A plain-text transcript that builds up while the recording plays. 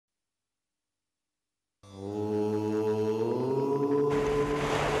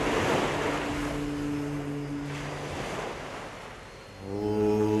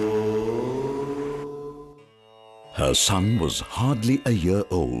Her son was hardly a year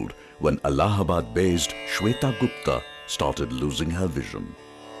old when Allahabad-based Shweta Gupta started losing her vision.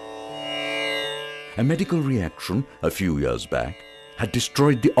 A medical reaction a few years back had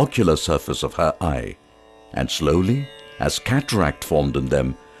destroyed the ocular surface of her eye, and slowly, as cataract formed in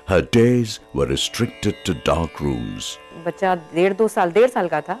them, her days were restricted to dark rooms. बच्चा डेढ़ साल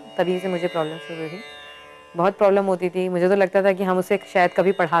का था तभी से मुझे problem शुरू हुई. बहुत प्रॉब्लम होती थी. मुझे तो लगता था कि हम उसे शायद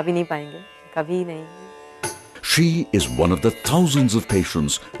कभी पढ़ा भी नहीं पाएंगे. कभी नहीं. She is one of the thousands of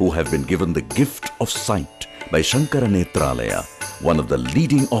patients who have been given the gift of sight by Shankara Netralaya, one of the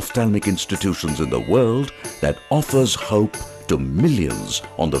leading ophthalmic institutions in the world that offers hope to millions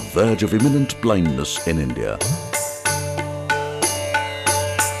on the verge of imminent blindness in India.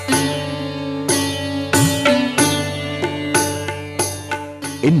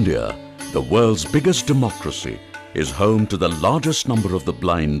 India, the world's biggest democracy, is home to the largest number of the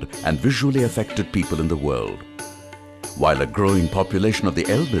blind and visually affected people in the world. While a growing population of the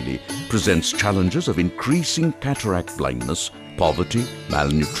elderly presents challenges of increasing cataract blindness, poverty,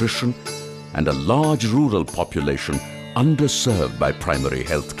 malnutrition, and a large rural population underserved by primary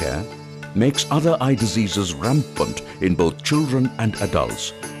health care, makes other eye diseases rampant in both children and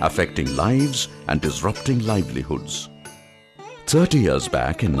adults, affecting lives and disrupting livelihoods. 30 years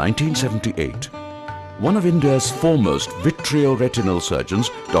back in 1978, one of India's foremost vitreoretinal surgeons,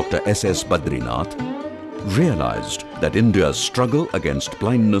 Dr. S.S. Badrinath, realized that India's struggle against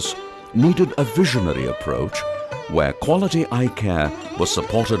blindness needed a visionary approach where quality eye care was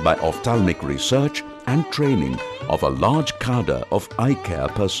supported by ophthalmic research and training of a large cadre of eye care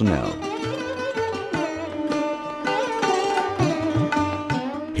personnel.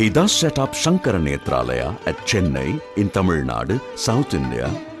 He thus set up Shankara Netralaya at Chennai in Tamil Nadu, South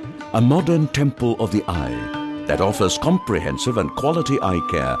India, a modern temple of the eye that offers comprehensive and quality eye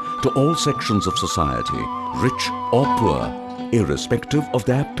care to all sections of society, rich or poor, irrespective of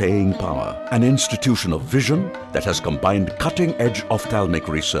their paying power. An institution of vision that has combined cutting-edge ophthalmic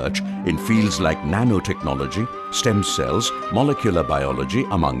research in fields like nanotechnology, stem cells, molecular biology,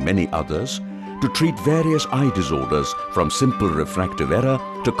 among many others, to treat various eye disorders from simple refractive error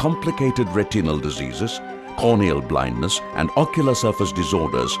to complicated retinal diseases, corneal blindness and ocular surface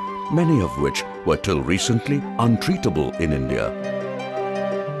disorders, many of which were till recently untreatable in India.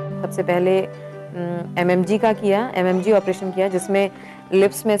 सबसे पहले MMG का किया, MMG operation किया जिसमें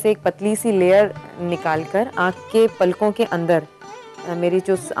lips में से एक पतली सी लेयर निकालकर आँख के पलकों के अंदर मेरी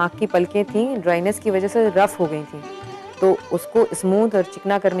जो आँख की पलकें थी ड्राइनेस की वजह से रफ हो गई थी, तो उसको स्मूथ और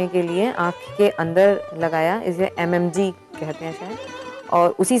चिकना करने के लिए आँख के अंदर लगाया, इसे MMG कहते हैं शायद.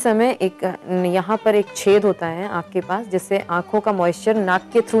 और उसी समय एक यहाँ पर एक छेद होता है आँख के पास जिससे आँखों का मॉइस्चर नाक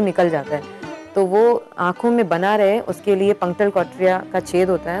के थ्रू निकल जाता है, तो वो आँखों में बना रहे उसके लिए पंक्टल कॉर्ट्रिया का छेद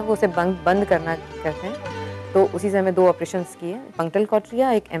होता है, वो उसे बंद करना कहते हैं. तो उसी समय 2 ऑपरेशंस किए, पंक्टल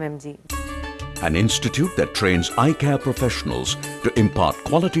कॉर्ट्रिया, एक MMG. An institute that trains eye care professionals to impart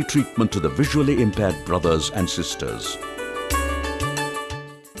quality treatment to the visually impaired brothers and sisters.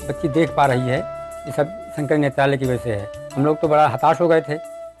 बच्ची देख पा रही है, ये सब शंकर नेत्रालय की वजह से है. हम लोग तो बड़ा हताश हो गए थे,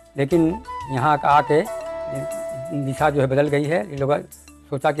 लेकिन यहाँ आके दिशा जो है बदल गई है. ये लोग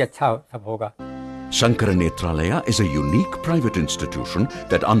सोचा कि अच्छा सब होगा. Shankara Netralaya is a unique private institution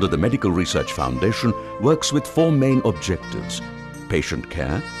that under the Medical Research Foundation works with 4 main objectives: patient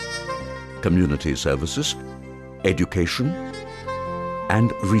care, community services, education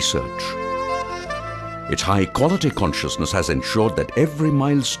and research. Its high-quality consciousness has ensured that every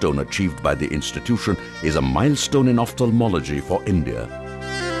milestone achieved by the institution is a milestone in ophthalmology for India.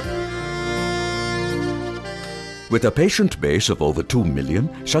 With a patient base of over 2 million,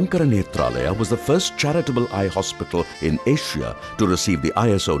 Shankara Netralaya was the first charitable eye hospital in Asia to receive the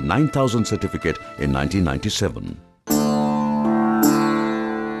ISO 9000 certificate in 1997.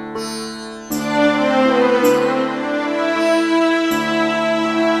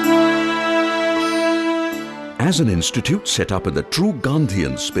 As an institute set up in the true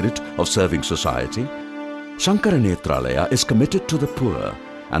Gandhian spirit of serving society, Shankara Netralaya is committed to the poor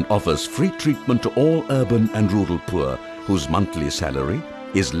and offers free treatment to all urban and rural poor whose monthly salary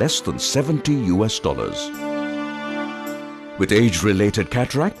is less than $70. With age-related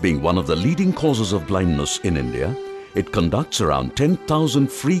cataract being one of the leading causes of blindness in India, it conducts around 10,000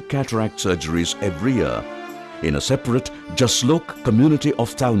 free cataract surgeries every year in a separate Jaslok Community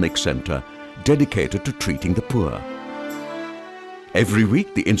Ophthalmic Center dedicated to treating the poor. Every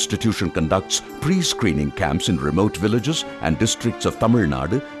week, the institution conducts pre-screening camps in remote villages and districts of Tamil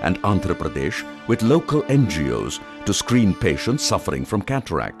Nadu and Andhra Pradesh with local NGOs to screen patients suffering from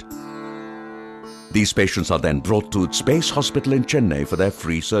cataract. These patients are then brought to its base hospital in Chennai for their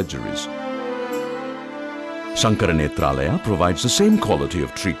free surgeries. Sankara Nethralaya provides the same quality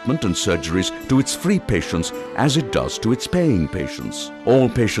of treatment and surgeries to its free patients as it does to its paying patients. All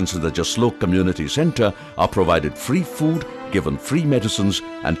patients in the Jaslok Community Centre are provided free food, given free medicines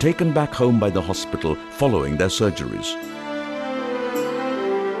and taken back home by the hospital following their surgeries.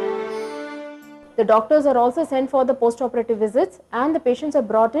 The doctors are also sent for the post-operative visits, and the patients are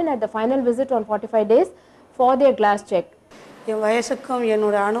brought in at the final visit on 45 days for their glass check. என் வயசுக்கும்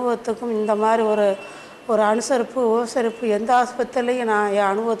என்னோட அனுபவத்துக்கும் இந்த மாதிரி ஒரு அனுசரிப்பு உபசரிப்பு எந்த ஆஸ்பத்திரியிலையும் நான் என்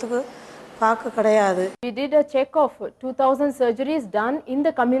அனுபவத்துக்கு பார்க்க கிடையாது. We did a check of 2000 surgeries done in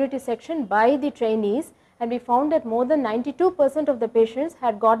the community section by the trainees, and we found that more than 92% of the patients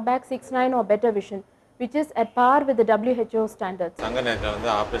had got back 6/9 or better vision, which is at par with the WHO standards. சங்கரநேத்ரா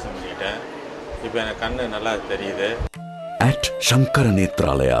வந்து operation பண்ணிட்டேன். இப்போ எனக்கு கண்ணு நல்லா தெரியுது. At Sankara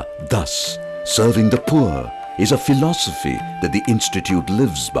Nethralaya, thus, serving the poor is a philosophy that the Institute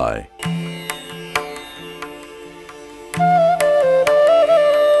lives by.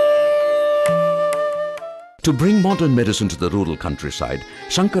 To bring modern medicine to the rural countryside,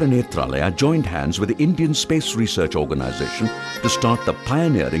 Sankara Nethralaya joined hands with the Indian Space Research Organisation to start the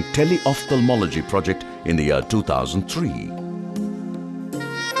pioneering tele-ophthalmology project in the year 2003.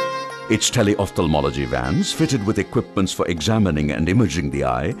 Its tele-ophthalmology vans, fitted with equipments for examining and imaging the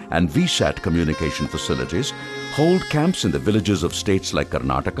eye and VSAT communication facilities, hold camps in the villages of states like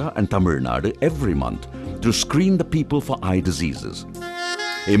Karnataka and Tamil Nadu every month to screen the people for eye diseases.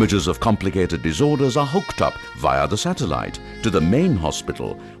 Images of complicated disorders are hooked up via the satellite to the main hospital,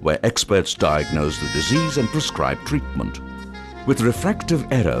 where experts diagnose the disease and prescribe treatment. With refractive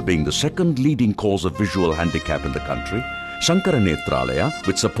error being the second leading cause of visual handicap in the country, Sankara Nethralaya,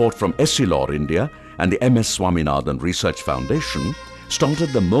 with support from Essilor India and the MS Swaminathan Research Foundation, started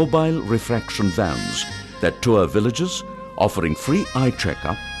the mobile refraction vans that tour villages, offering free eye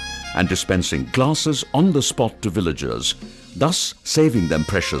checkup and dispensing glasses on the spot to villagers, thus saving them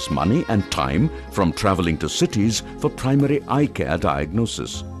precious money and time from travelling to cities for primary eye care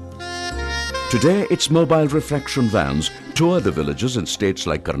diagnosis. Today, its mobile refraction vans tour the villages in states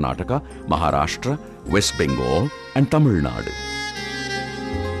like Karnataka, Maharashtra, West Bengal and Tamil Nadu.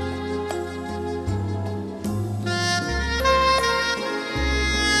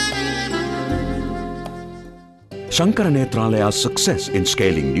 Sankara Nethralaya's success in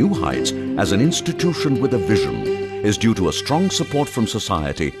scaling new heights as an institution with a vision is due to a strong support from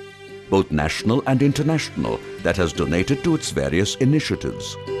society, both national and international, that has donated to its various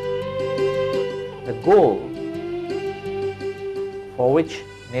initiatives. The goal for which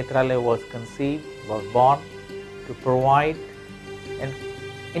Nethralaya was conceived was born to provide an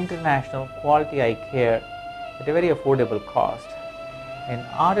international quality eye care at a very affordable cost. In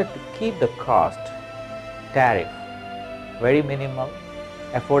order to keep the cost tariff very minimal,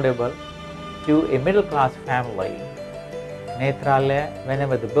 affordable to a middle class family, Nethralaya,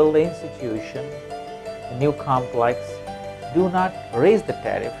 whenever they build the institution, a new complex, do not raise the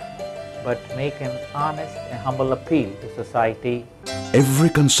tariff but make an honest and humble appeal to society. Every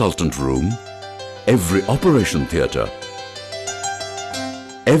consultant room, every operation theatre,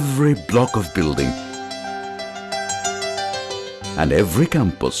 every block of building and every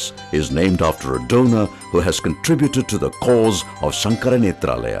campus is named after a donor who has contributed to the cause of Sankara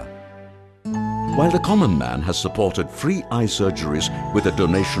Nethralaya. While the common man has supported free eye surgeries with a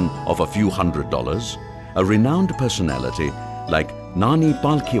donation of a few $100s, a renowned personality like Nani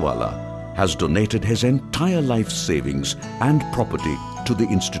Palkhiwala has donated his entire life savings and property to the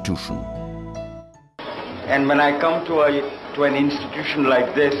institution. And when I come to an institution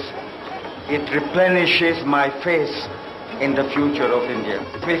like this, it replenishes my faith in the future of India.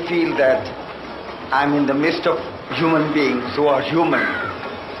 We feel that I'm in the midst of human beings who are human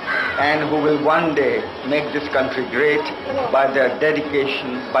and who will one day make this country great by their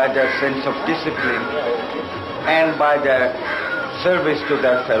dedication, by their sense of discipline, and by their service to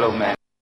their fellow men.